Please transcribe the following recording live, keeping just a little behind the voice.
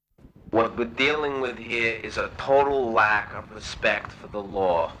What we're dealing with here is a total lack of respect for the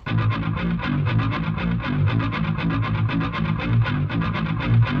law.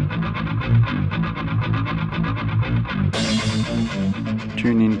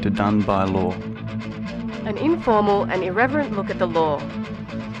 Tune in to Done by Law. An informal and irreverent look at the law.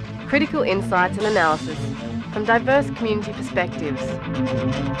 Critical insights and analysis from diverse community perspectives.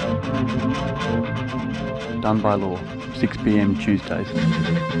 Done by Law, 6 p.m. Tuesdays.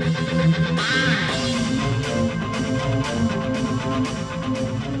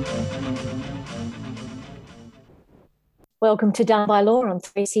 Welcome to Done by Law on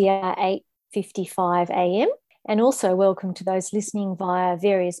 3CR 8:55 a.m. and also welcome to those listening via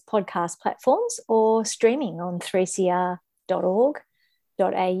various podcast platforms or streaming on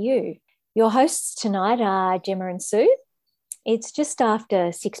 3cr.org.au. Your hosts tonight are Gemma and Sue. It's just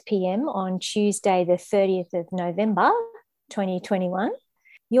after 6 p.m. on Tuesday the 30th of November 2021.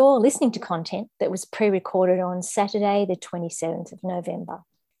 You're listening to content that was pre-recorded on Saturday the 27th of November.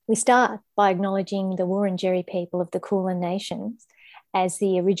 We start by acknowledging the Wurundjeri people of the Kulin Nations as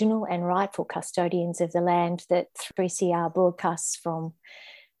the original and rightful custodians of the land that 3CR broadcasts from.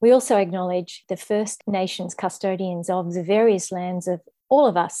 We also acknowledge the First Nations custodians of the various lands of all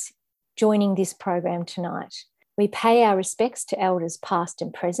of us joining this program tonight. We pay our respects to elders past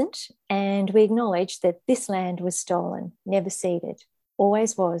and present, and we acknowledge that this land was stolen, never ceded,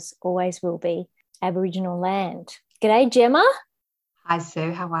 always was, always will be Aboriginal land. G'day, Gemma. Hi,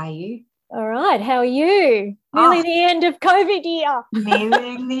 Sue. How are you? All right. How are you? Nearly the end of COVID year.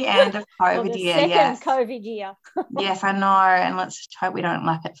 Nearly the end of COVID year, yes. Second COVID year. Yes, I know. And let's hope we don't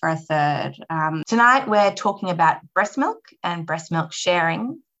lap it for a third. Tonight, we're talking about breast milk and breast milk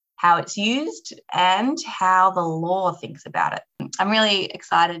sharing, how it's used and how the law thinks about it. I'm really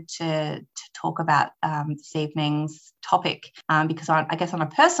excited to talk about this evening's topic because I guess on a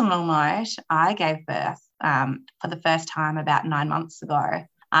personal note, I gave birth for the first time about 9 months ago.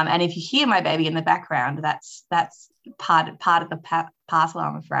 And if you hear my baby in the background, that's part of the parcel,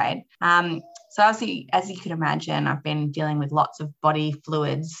 I'm afraid. So obviously, as you can imagine, I've been dealing with lots of body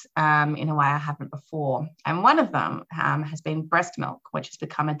fluids in a way I haven't before. And one of them has been breast milk, which has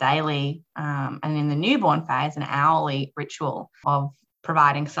become a daily and in the newborn phase, an hourly ritual of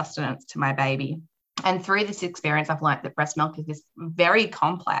providing sustenance to my baby. And through this experience, I've learned that breast milk is this very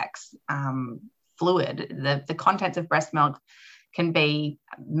complex fluid. The contents of breast milk can be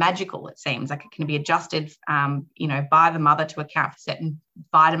magical, it seems. Like it can be adjusted, by the mother to account for certain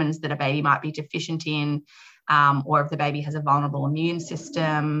vitamins that a baby might be deficient in, or if the baby has a vulnerable immune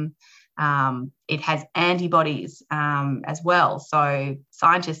system. It has antibodies as well. So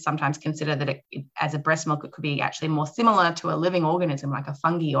scientists sometimes consider that as a breast milk, it could be actually more similar to a living organism like a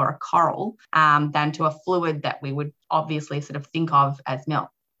fungi or a coral than to a fluid that we would obviously sort of think of as milk.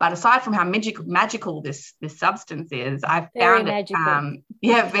 But aside from how magical this substance is, I've found it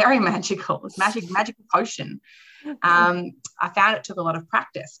very magical. It's magical potion. I found it took a lot of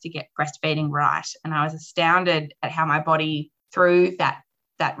practice to get breastfeeding right, and I was astounded at how my body, through that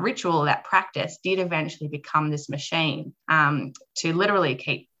ritual, that practice, did eventually become this machine to literally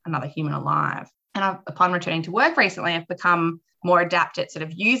keep another human alive. And upon returning to work recently, I've become more adept at sort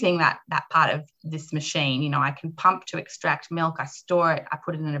of using that part of this machine. You know, I can pump to extract milk, I store it, I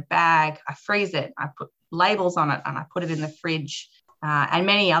put it in a bag, I freeze it, I put labels on it, and I put it in the fridge. And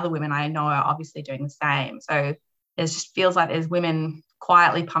many other women I know are obviously doing the same. So it just feels like there's women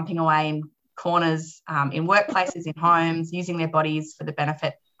quietly pumping away in corners, in workplaces, in homes, using their bodies for the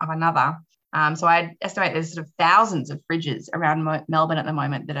benefit of another. So I estimate there's sort of thousands of fridges around Melbourne at the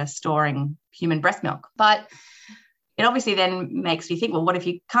moment that are storing human breast milk. But it obviously then makes you think, well, what if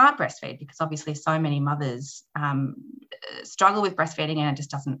you can't breastfeed? Because obviously so many mothers struggle with breastfeeding and it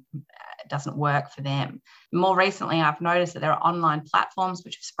just doesn't work for them. More recently, I've noticed that there are online platforms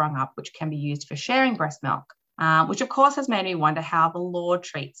which have sprung up which can be used for sharing breast milk, which of course has made me wonder how the law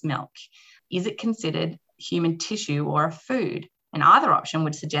treats milk. Is it considered human tissue or a food? And either option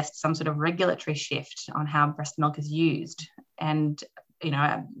would suggest some sort of regulatory shift on how breast milk is used. And,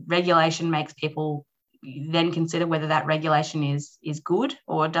 regulation makes people then consider whether that regulation is good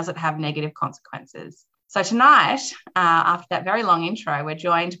or does it have negative consequences. So tonight, after that very long intro, we're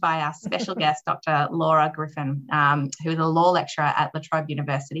joined by our special guest, Dr. Laura Griffin, who is a law lecturer at La Trobe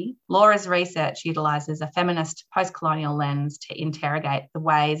University. Laura's research utilises a feminist post-colonial lens to interrogate the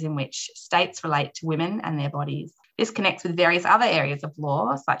ways in which states relate to women and their bodies. This connects with various other areas of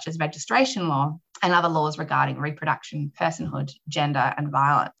law, such as registration law and other laws regarding reproduction, personhood, gender and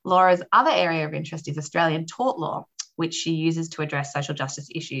violence. Laura's other area of interest is Australian tort law, which she uses to address social justice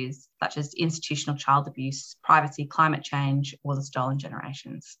issues such as institutional child abuse, privacy, climate change, or the stolen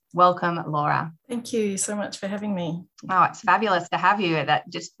generations. Welcome, Laura. Thank you so much for having me. Oh, it's fabulous to have you. That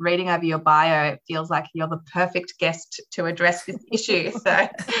just reading over your bio, it feels like you're the perfect guest to address this issue. So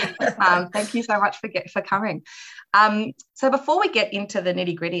thank you so much for coming. So before we get into the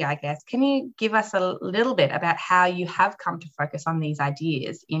nitty gritty, I guess, can you give us a little bit about how you have come to focus on these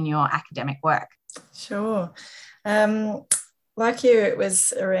ideas in your academic work? Sure. Like you, it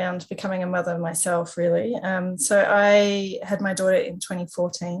was around becoming a mother myself, really. So I had my daughter in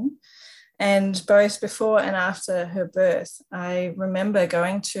 2014, and both before and after her birth, I remember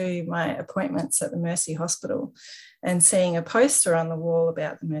going to my appointments at the Mercy Hospital and seeing a poster on the wall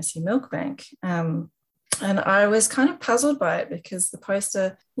about the Mercy Milk Bank. And I was kind of puzzled by it because the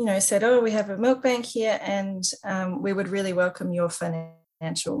poster, said, oh, we have a milk bank here, and we would really welcome your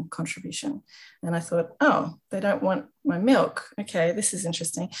financial contribution. And I thought, oh, they don't want my milk. Okay, this is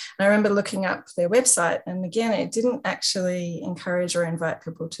interesting. And I remember looking up their website, and again, it didn't actually encourage or invite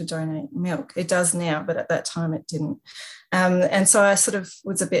people to donate milk. It does now, but at that time it didn't. And so I sort of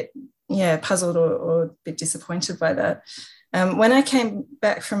was a bit, puzzled or a bit disappointed by that. When I came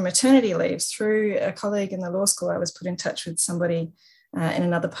back from maternity leave, through a colleague in the law school, I was put in touch with somebody in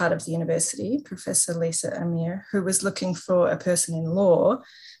another part of the university, Professor Lisa Amir, who was looking for a person in law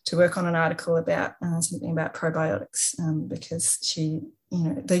to work on an article about something about probiotics, because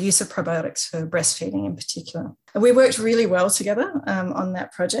the use of probiotics for breastfeeding in particular. We worked really well together on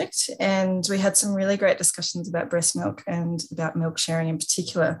that project, and we had some really great discussions about breast milk and about milk sharing in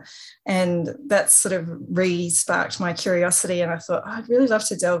particular. And that sort of re-sparked my curiosity, and I thought, I'd really love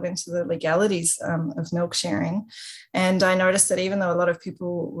to delve into the legalities of milk sharing. And I noticed that even though a lot of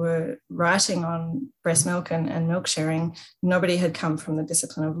people were writing on breast milk and milk sharing, nobody had come from the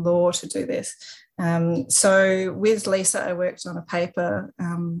discipline of law to do this. So with Lisa, I worked on a paper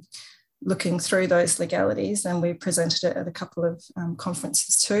looking through those legalities, and we presented it at a couple of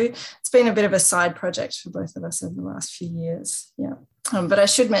conferences too. It's been a bit of a side project for both of us over the last few years. Yeah. But I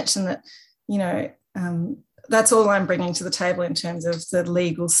should mention that, that's all I'm bringing to the table in terms of the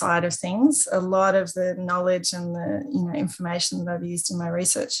legal side of things. A lot of the knowledge and the information that I've used in my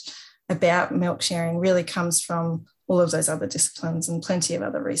research about milk sharing really comes from all of those other disciplines and plenty of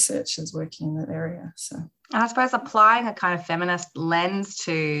other researchers working in that area. So I suppose applying a kind of feminist lens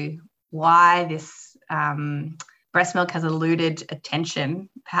to why this breast milk has eluded attention,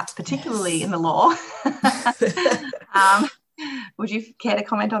 perhaps particularly in the law. Would you care to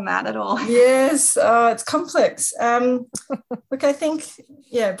comment on that at all? Yes, it's complex. Look, I think,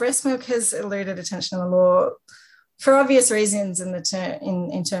 breast milk has eluded attention in the law for obvious reasons.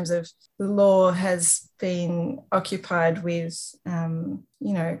 In terms of the law has been occupied with,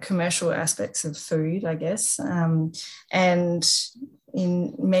 commercial aspects of food, I guess, and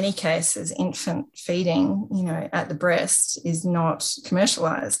in many cases, infant feeding, at the breast is not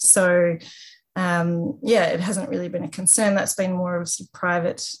commercialised. So it hasn't really been a concern. That's been more of a sort of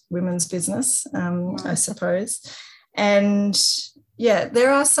private women's business, I suppose. And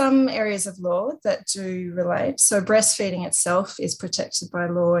there are some areas of law that do relate. So breastfeeding itself is protected by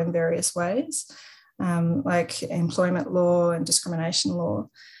law in various ways, like employment law and discrimination law.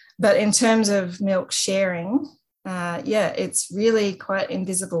 But in terms of milk sharing, it's really quite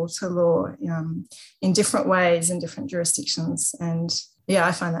invisible to law in different ways in different jurisdictions. And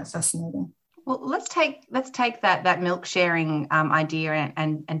I find that fascinating. Well, let's take that milk sharing idea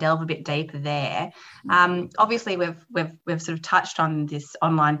and delve a bit deeper there. Obviously, we've sort of touched on this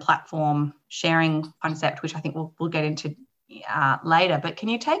online platform sharing concept, which I think we'll get into later. But can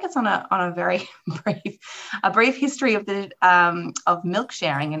you take us on a very brief history of the of milk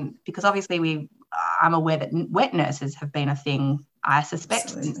sharing? And because obviously I'm aware that wet nurses have been a thing. I suspect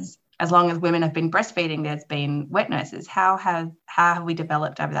since as long as women have been breastfeeding, there's been wet nurses. How have we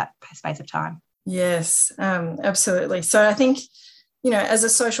developed over that space of time? Yes, absolutely. So I think, as a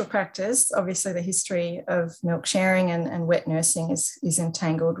social practice, obviously the history of milk sharing and wet nursing is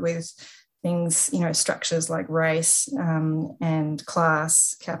entangled with things, structures like race and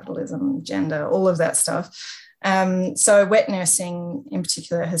class, capitalism, gender, all of that stuff. So wet nursing in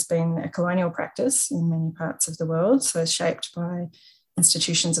particular has been a colonial practice in many parts of the world, so shaped by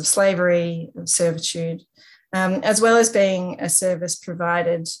institutions of slavery, of servitude, as well as being a service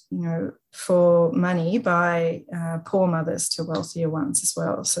provided, for money by poor mothers to wealthier ones as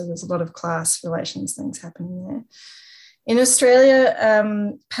well. So there's a lot of class relations things happening there. In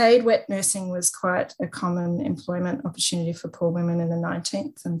Australia, paid wet nursing was quite a common employment opportunity for poor women in the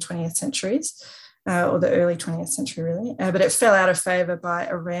 19th and 20th centuries, or the early 20th century really, but it fell out of favour by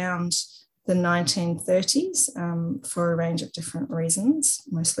around the the 1930s for a range of different reasons,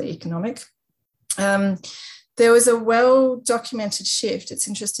 mostly economic. There was a well-documented shift. It's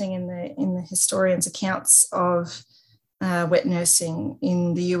interesting in the historians' accounts of wet nursing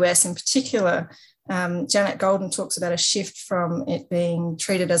in the US in particular. Janet Golden talks about a shift from it being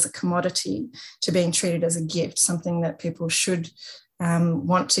treated as a commodity to being treated as a gift, something that people should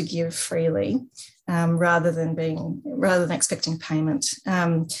want to give freely, rather than expecting payment.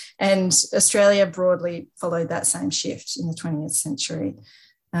 And Australia broadly followed that same shift in the 20th century.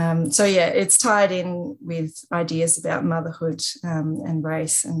 So yeah, it's tied in with ideas about motherhood and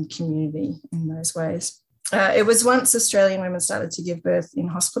race and community in those ways. It was once Australian women started to give birth in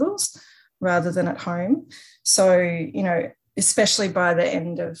hospitals rather than at home. So, you know, especially by the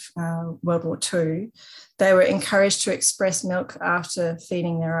end of World War II, they were encouraged to express milk after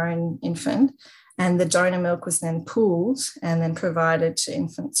feeding their own infant, and the donor milk was then pooled and then provided to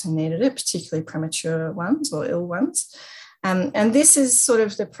infants who needed it, particularly premature ones or ill ones. And this is sort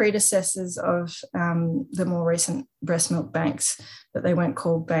of the predecessors of the more recent breast milk banks, but they weren't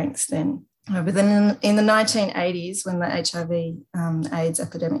called banks then. But then in the 1980s, when the HIV AIDS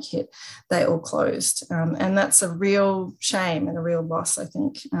epidemic hit, they all closed. And that's a real shame and a real loss, I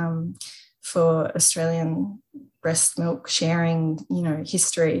think, for Australian breast milk sharing, you know,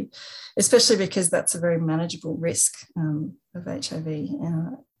 history, especially because that's a very manageable risk of HIV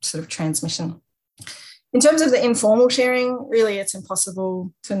sort of transmission. In terms of the informal sharing, really it's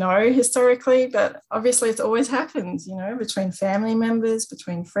impossible to know historically, but obviously it's always happened, you know, between family members,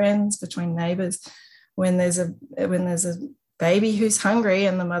 between friends, between neighbours. When there's a baby who's hungry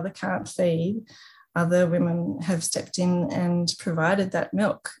and the mother can't feed, other women have stepped in and provided that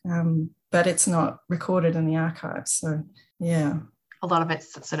milk, but it's not recorded in the archives. So, yeah. A lot of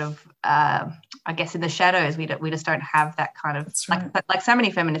it's sort of, I guess, in the shadows. We just don't have that kind of, right. like so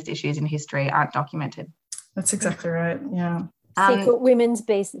many feminist issues in history aren't documented. That's exactly right, yeah. Secret women's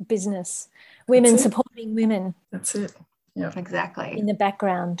business, women supporting women. That's it, yeah. Exactly. In the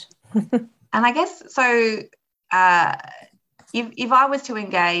background. And I guess, so if I was to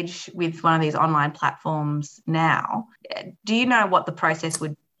engage with one of these online platforms now, do you know what the process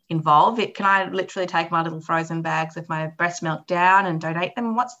would involve? Can I literally take my little frozen bags of my breast milk down and donate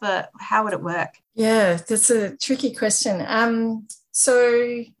them? How would it work? Yeah, that's a tricky question.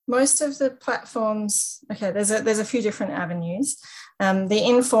 So most of the platforms, okay, there's a few different avenues. The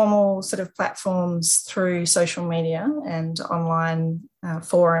informal sort of platforms through social media and online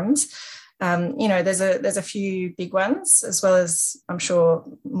forums. You know, there's a few big ones, as well as I'm sure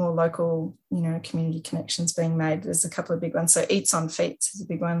more local, you know, community connections being made. There's a couple of big ones. So Eats on Feets is a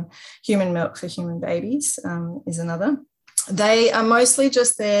big one. Human Milk for Human Babies is another. They are mostly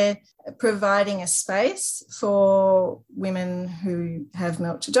just there providing a space for women who have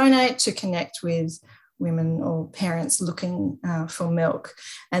milk to donate to connect with women or parents looking for milk.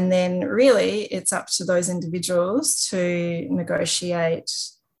 And then really it's up to those individuals to negotiate,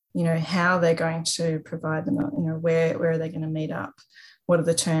 you know, how they're going to provide the milk, you know, where are they going to meet up? What are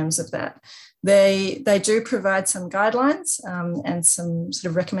the terms of that? They do provide some guidelines and some sort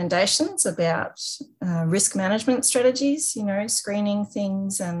of recommendations about risk management strategies, you know, screening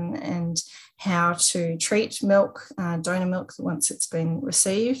things and how to treat milk, donor milk, once it's been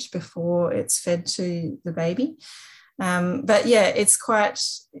received before it's fed to the baby. But yeah, it's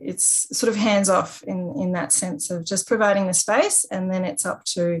sort of hands off in that sense of just providing the space, and then it's up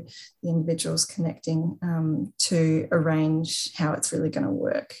to the individuals connecting to arrange how it's really going to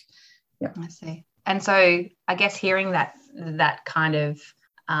work. Yeah, I see. And so I guess hearing that kind of,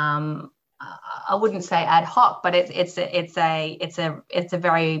 I wouldn't say ad hoc, but it's a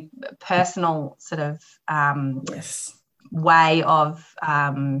very personal sort of yes. way of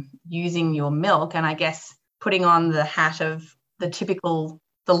using your milk, and I guess putting on the hat of the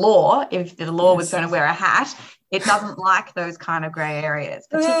law, if the law was going to wear a hat, it doesn't like those kind of grey areas,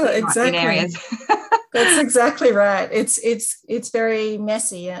 particularly in areas. That's exactly right. It's very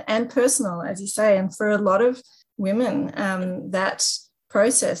messy and personal, as you say, and for a lot of women, that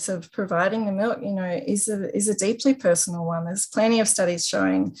process of providing the milk, you know, is a deeply personal one. There's plenty of studies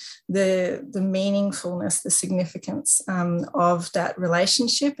showing the meaningfulness, the significance of that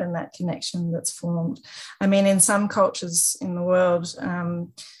relationship and that connection that's formed. I mean, in some cultures in the world,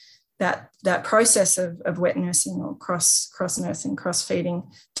 that process of wet nursing or cross nursing, cross feeding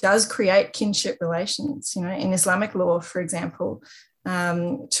does create kinship relations. You know, in Islamic law, for example,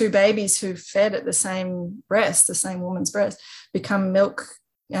 two babies who fed at the same woman's breast, become milk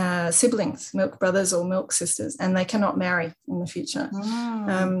siblings, milk brothers or milk sisters, and they cannot marry in the future.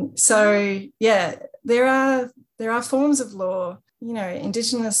 So yeah, there are forms of law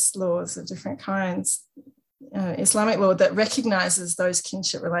Indigenous laws of different kinds, Islamic law that recognises those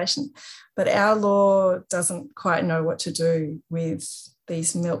kinship relations, but our law doesn't quite know what to do with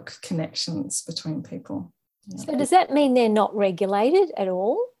these milk connections between people. So does that mean they're not regulated at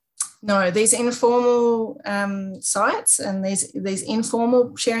all? No, these informal sites and these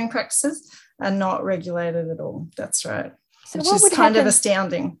informal sharing practices are not regulated at all. That's right. So which what is would kind happen? of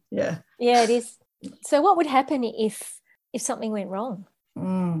astounding. Yeah. Yeah, it is. So what would happen if something went wrong?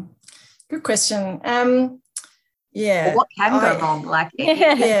 Good question. Or what can go wrong?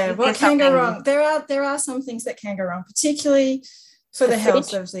 What can go wrong? There are some things that can go wrong, particularly for the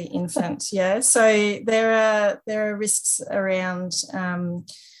health of the infant. Yeah. So there are risks around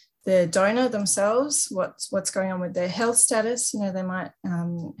the donor themselves, what's going on with their health status. They might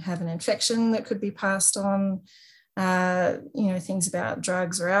have an infection that could be passed on, things about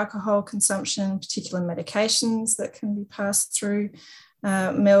drugs or alcohol consumption, particular medications that can be passed through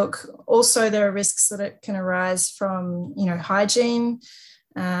milk. Also, there are risks that it can arise from, hygiene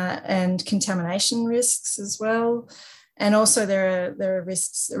and contamination risks as well. And also there are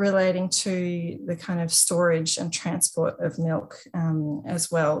risks relating to the kind of storage and transport of milk as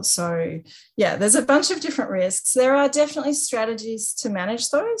well. So, yeah, there's a bunch of different risks. There are definitely strategies to manage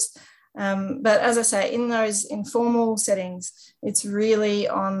those. But as I say, in those informal settings, it's really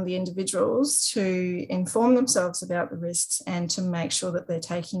on the individuals to inform themselves about the risks and to make sure that they're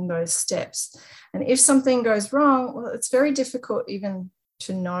taking those steps. And if something goes wrong, well, it's very difficult even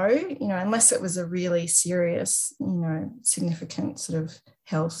to know, unless it was a really serious, significant sort of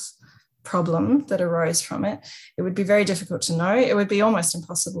health problem that arose from it. It would be very difficult to know. It would be almost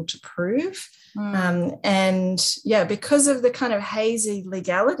impossible to prove. Because of the kind of hazy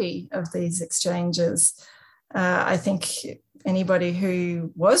legality of these exchanges, I think anybody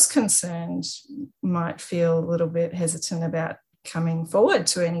who was concerned might feel a little bit hesitant about coming forward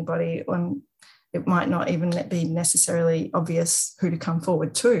to anybody on. It might not even be necessarily obvious who to come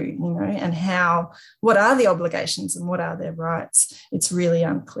forward to, and what are the obligations and what are their rights? It's really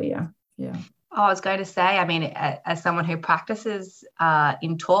unclear. Yeah. I was going to say, I mean, as someone who practices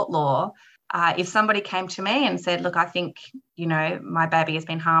in tort law, if somebody came to me and said, look, I think, my baby has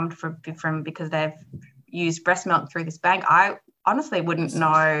been harmed because they've used breast milk through this bank, I honestly wouldn't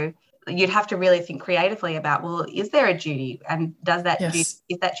know. You'd have to really think creatively about, well, is there a duty? And is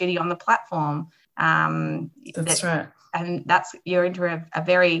that duty on the platform? That's right. And you're into a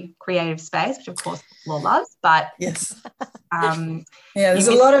very creative space, which of course law loves, but yes. There's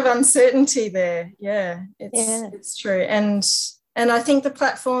a lot of uncertainty there. Yeah, it's true. And I think the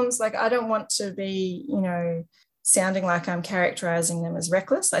platforms, I don't want to be, sounding like I'm characterizing them as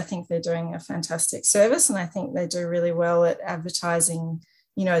reckless. I think they're doing a fantastic service, and I think they do really well at advertising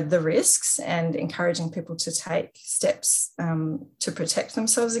the risks and encouraging people to take steps to protect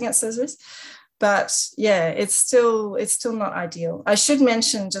themselves against those risks. But yeah, it's still not ideal. I should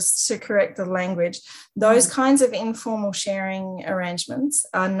mention, just to correct the language, those kinds of informal sharing arrangements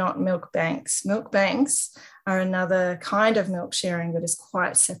are not milk banks. Milk banks are another kind of milk sharing that is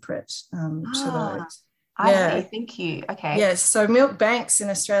quite separate to those. I see. Thank you. Okay. Yes. So milk banks in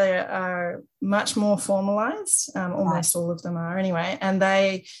Australia are much more formalised. Almost all of them are anyway. And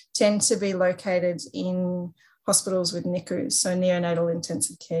they tend to be located in hospitals with NICUs, so neonatal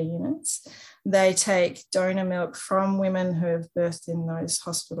intensive care units. They take donor milk from women who have birthed in those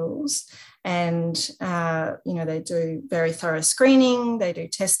hospitals, and they do very thorough screening, they do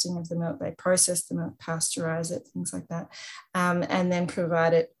testing of the milk, they process the milk, pasteurize it, things like that, and then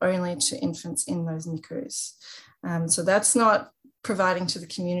provide it only to infants in those NICUs. So that's not providing to the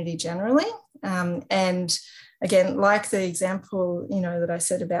community generally. And again, like the example, that I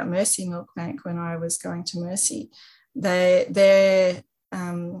said about Mercy Milk Bank when I was going to Mercy, their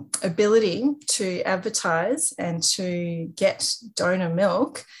ability to advertise and to get donor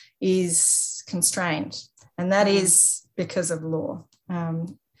milk is constrained. And that is because of law,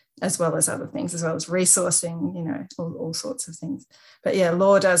 as well as other things, as well as resourcing, all sorts of things. But yeah,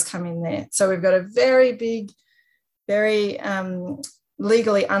 law does come in there. So we've got a very big, very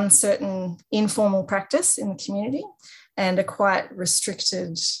legally uncertain informal practice in the community, and a quite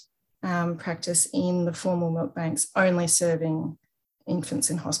restricted practice in the formal milk banks, only serving infants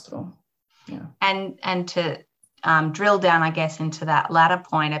in hospital. Yeah. And to drill down, I guess, into that latter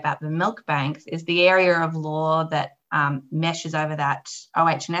point about the milk banks, is the area of law that meshes over that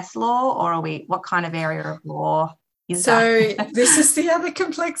OH&S law, or what kind of area of law is that? So this is the other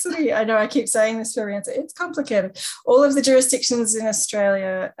complexity. I know I keep saying this for every answer. It's complicated. All of the jurisdictions in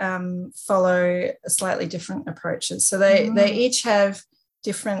Australia follow slightly different approaches. So they each have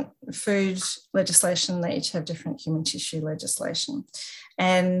different food legislation. They each have different human tissue legislation.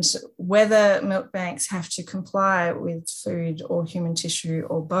 And whether milk banks have to comply with food or human tissue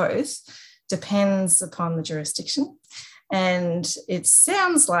or both depends upon the jurisdiction. And it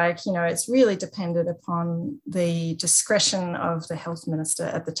sounds like, it's really dependent upon the discretion of the health minister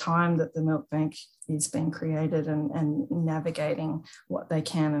at the time that the milk bank is being created and navigating what they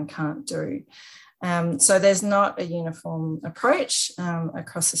can and can't do. So there's not a uniform approach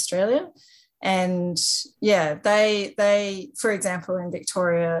across Australia. And they, for example, in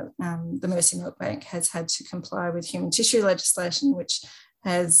Victoria, the Mercy Milk Bank has had to comply with human tissue legislation, which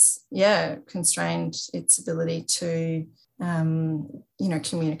has, constrained its ability to,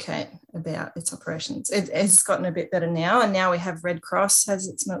 communicate about its operations. It has gotten a bit better now, and now we have Red Cross has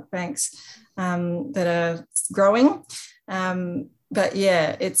its milk banks that are growing. But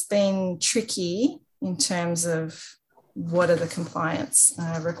it's been tricky in terms of what are the compliance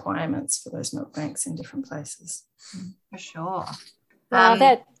requirements for those milk banks in different places. For sure. Wow,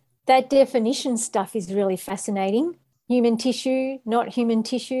 that definition stuff is really fascinating. Human tissue, not human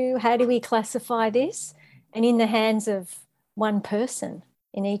tissue. How do we classify this? And in the hands of one person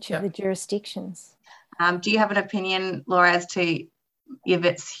in each of the jurisdictions. Do you have an opinion, Laura, as to if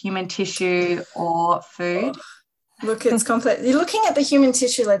it's human tissue or food? Look, it's complex. You're looking at the human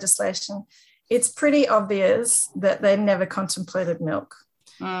tissue legislation. It's pretty obvious that they never contemplated milk,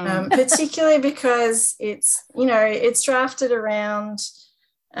 particularly because it's drafted around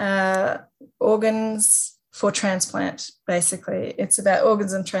organs for transplant, basically. It's about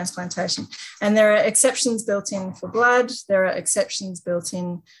organs and transplantation. And there are exceptions built in for blood. There are exceptions built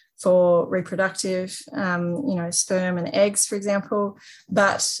in for reproductive, sperm and eggs, for example,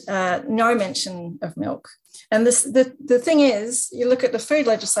 but no mention of milk. And the thing is, you look at the food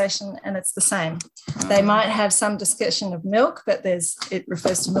legislation and it's the same. They might have some discussion of milk, but it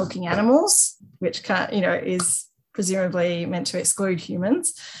refers to milking animals, which is presumably meant to exclude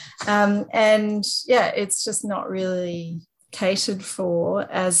humans. It's just not really catered for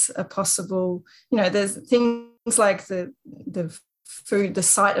as a possible, there's things like the food, the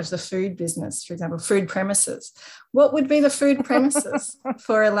site of the food business, for example, food premises. What would be the food premises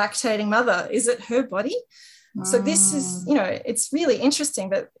for a lactating mother? Is it her body? So this is, it's really interesting,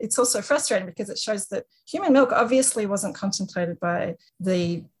 but it's also frustrating because it shows that human milk obviously wasn't contemplated by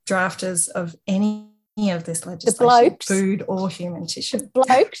the drafters of any of this legislation, food or human tissue. The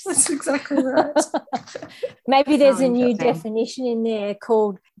blokes. That's exactly right. Maybe there's a new definition in there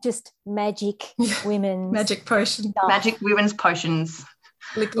called just magic women's. Magic potion. Stuff. Magic women's potions.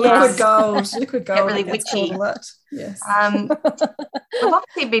 Liquid gold. Liquid gold. Get really witchy. A lot. Yes.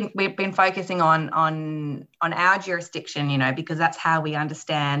 We've been focusing on our jurisdiction, because that's how we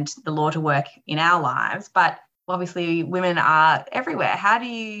understand the law to work in our lives. But obviously, women are everywhere. How do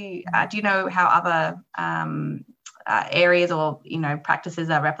you know how other areas or practices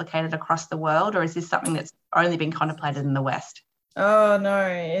are replicated across the world, or is this something that's only been contemplated in the West? Oh no,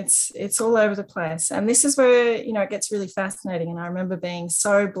 it's all over the place, and this is where it gets really fascinating. And I remember being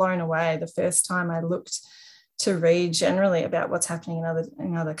so blown away the first time I looked to read generally about what's happening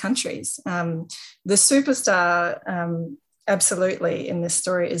in other countries. The superstar, absolutely, in this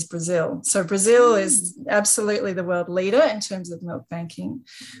story is Brazil. So Brazil is absolutely the world leader in terms of milk banking.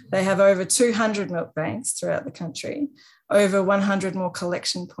 They have over 200 milk banks throughout the country, over 100 more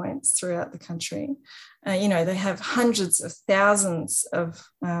collection points throughout the country. They have hundreds of thousands of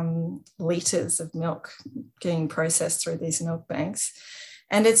litres of milk being processed through these milk banks.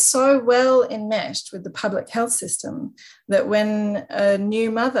 And it's so well enmeshed with the public health system that when a new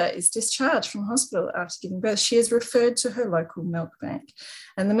mother is discharged from hospital after giving birth, she is referred to her local milk bank.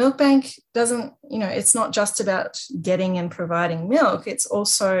 And the milk bank doesn't, it's not just about getting and providing milk. It's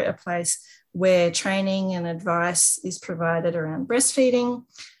also a place where training and advice is provided around breastfeeding,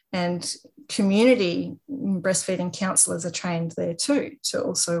 and community breastfeeding counsellors are trained there too to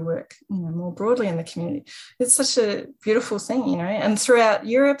also work more broadly in the community. It's such a beautiful thing, and throughout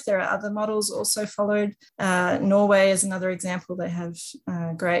Europe there are other models also followed. Norway is another example. They have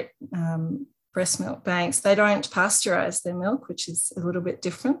great breast milk banks. They don't pasteurize their milk, which is a little bit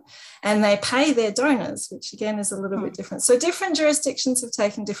different, and they pay their donors, which again is a little bit different. So different jurisdictions have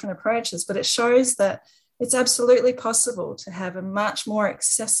taken different approaches, but it shows that it's absolutely possible to have a much more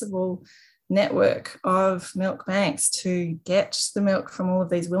accessible network of milk banks to get the milk from all of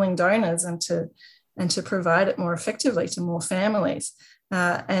these willing donors and to provide it more effectively to more families.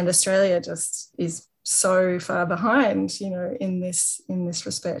 And Australia just is so far behind, in this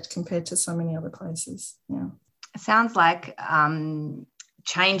respect compared to so many other places. Yeah. It sounds like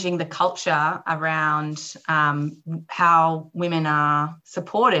changing the culture around how women are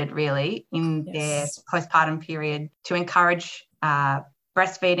supported really in their postpartum period to encourage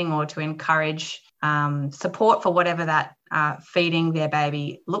breastfeeding or to encourage support for whatever that feeding their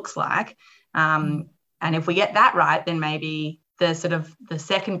baby looks like. And if we get that right, then maybe the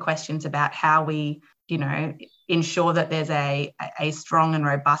second questions about how we, ensure that there's a strong and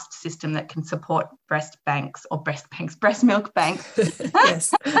robust system that can support breast milk banks.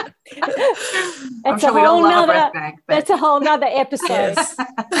 Yes. I'm sure we all love a breast bank. That's a whole nother episode. Yes.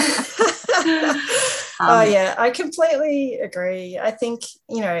 I completely agree. I think,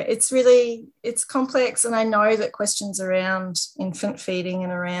 it's complex, and I know that questions around infant feeding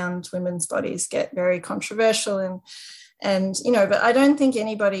and around women's bodies get very controversial and but I don't think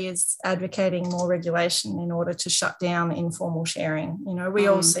anybody is advocating more regulation in order to shut down informal sharing. We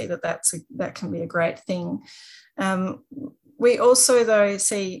all see that can be a great thing. We also, though,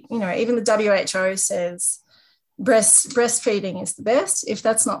 see, even the WHO says breastfeeding is the best. If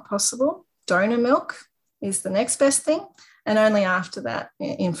that's not possible, donor milk is the next best thing. And only after that,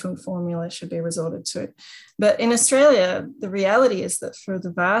 infant formula should be resorted to. But in Australia, the reality is that for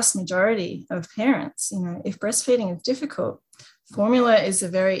the vast majority of parents, if breastfeeding is difficult, formula is a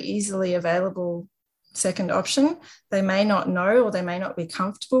very easily available second option. They may not know, or they may not be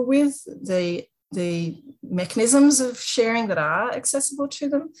comfortable with the mechanisms of sharing that are accessible to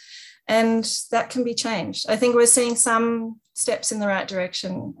them. And that can be changed. I think we're seeing some steps in the right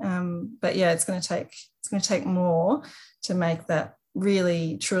direction. But yeah, it's going to take more to make that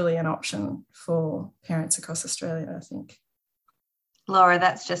really, truly an option for parents across Australia, I think. Laura,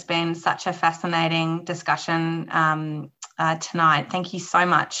 that's just been such a fascinating discussion tonight. Thank you so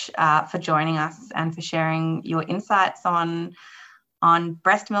much for joining us and for sharing your insights on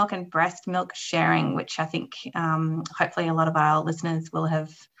breast milk and breast milk sharing, which I think hopefully a lot of our listeners will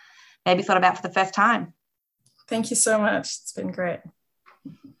have maybe thought about for the first time. Thank you so much. It's been great.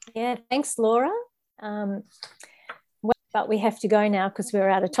 Yeah, thanks, Laura. But we have to go now because we're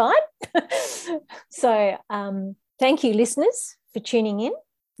out of time. So thank you, listeners, for tuning in.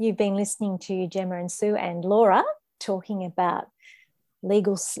 You've been listening to Gemma and Sue and Laura talking about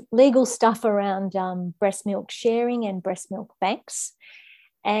legal stuff around breast milk sharing and breast milk banks.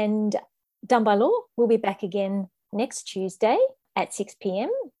 And Done by Law will be back again next Tuesday at 6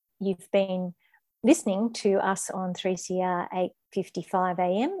 p.m. You've been listening to us on 3CR 8:55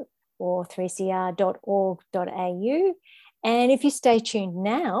 a.m. or 3cr.org.au. And if you stay tuned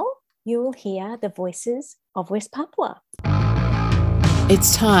now, you will hear the voices of West Papua.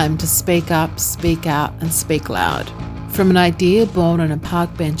 It's time to speak up, speak out and speak loud. From an idea born on a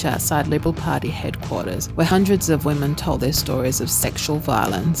park bench outside Liberal Party headquarters, where hundreds of women told their stories of sexual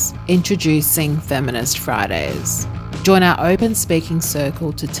violence, introducing Feminist Fridays. Join our open speaking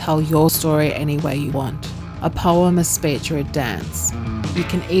circle to tell your story any way you want. A poem, a speech or a dance. You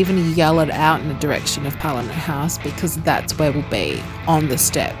can even yell it out in the direction of Parliament House, because that's where we'll be, on the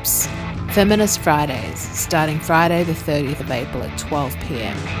steps. Feminist Fridays, starting Friday the 30th of April at 12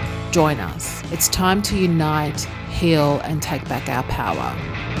 p.m. Join us. It's time to unite, heal and take back our power.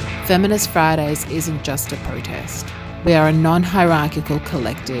 Feminist Fridays isn't just a protest. We are a non-hierarchical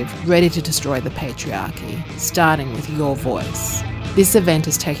collective ready to destroy the patriarchy, starting with your voice. This event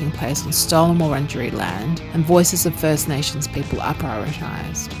is taking place on stolen Wurundjeri land, and voices of First Nations people are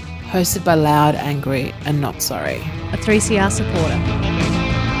prioritised. Hosted by Loud, Angry and Not Sorry. A 3CR supporter.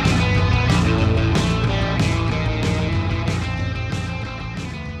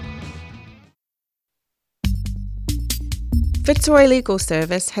 Fitzroy Legal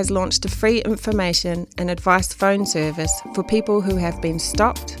Service has launched a free information and advice phone service for people who have been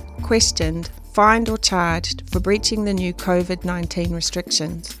stopped, questioned, fined or charged for breaching the new COVID-19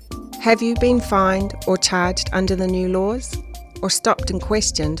 restrictions. Have you been fined or charged under the new laws? Or stopped and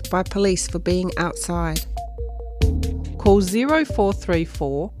questioned by police for being outside? Call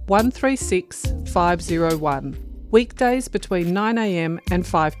 0434 136 501. Weekdays between 9am and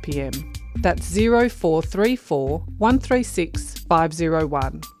 5pm. That's 0434 136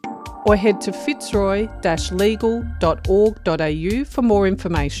 501. Or head to fitzroy-legal.org.au for more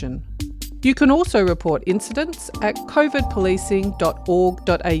information. You can also report incidents at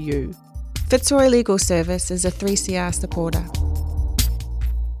covidpolicing.org.au. Fitzroy Legal Service is a 3CR supporter.